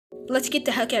let's get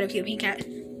the heck out of here, Pink Cat.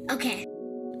 Okay.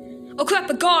 Oh crap,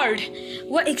 a guard.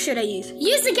 What egg should I use?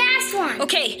 Use the gas one.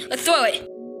 Okay, let's throw it.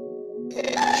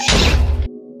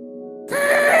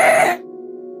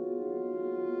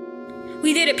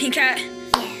 We did it, Pink Cat. Yeah.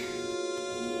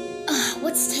 Ugh,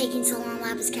 what's taking so long,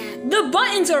 Lapis Cat? The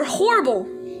buttons are horrible.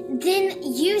 Then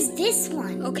use this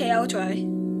one. Okay, I'll try. Oh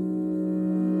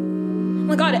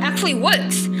my god, it actually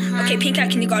works. Okay, Pink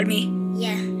Cat, can you guard me?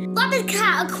 Yeah. Lapis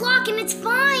Cat, a clock and it's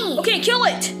fine. Okay, kill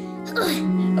it.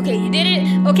 Ugh. Okay, you did it.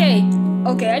 Okay,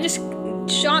 I just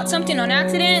shot something on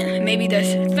accident. Maybe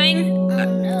this thing. Oh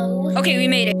no. Okay, we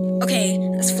made it. Okay,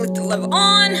 let's flip the lever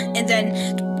on and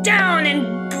then down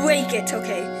and break it.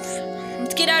 Okay,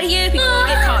 let's get out of here before we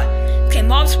get caught. Okay,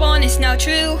 mob spawn is now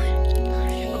true.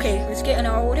 Okay, let's get in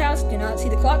our old house. Do not see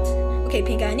the clocks. Okay,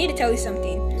 Pink Cat, I need to tell you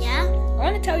something. Yeah? I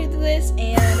want to tell you this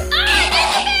and...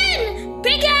 Ah,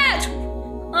 Pink Cat!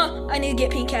 Oh, I need to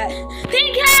get Pink Cat.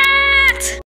 Pink Cat!